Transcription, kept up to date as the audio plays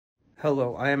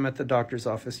Hello, I am at the doctor's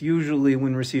office. Usually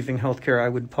when receiving healthcare, I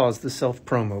would pause the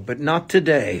self-promo, but not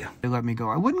today. They let me go.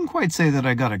 I wouldn't quite say that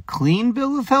I got a clean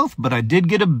bill of health, but I did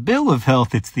get a bill of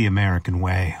health. It's the American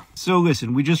way. So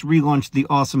listen, we just relaunched the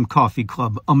Awesome Coffee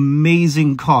Club.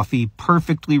 Amazing coffee,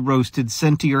 perfectly roasted,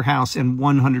 sent to your house, and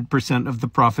 100% of the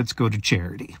profits go to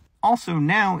charity. Also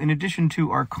now, in addition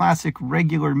to our classic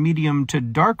regular medium to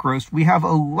dark roast, we have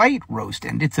a light roast,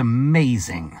 and it's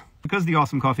amazing. Because the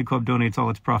Awesome Coffee Club donates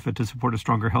all its profit to support a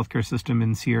stronger healthcare system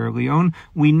in Sierra Leone,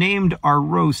 we named our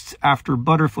roasts after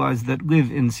butterflies that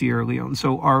live in Sierra Leone.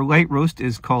 So our light roast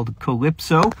is called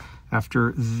Calypso,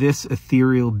 after this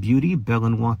ethereal beauty,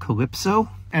 Belenois Calypso.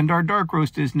 And our dark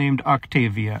roast is named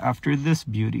Octavia, after this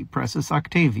beauty, Presses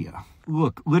Octavia.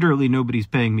 Look, literally nobody's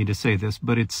paying me to say this,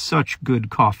 but it's such good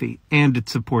coffee, and it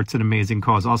supports an amazing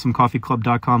cause.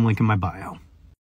 AwesomeCoffeeClub.com, link in my bio.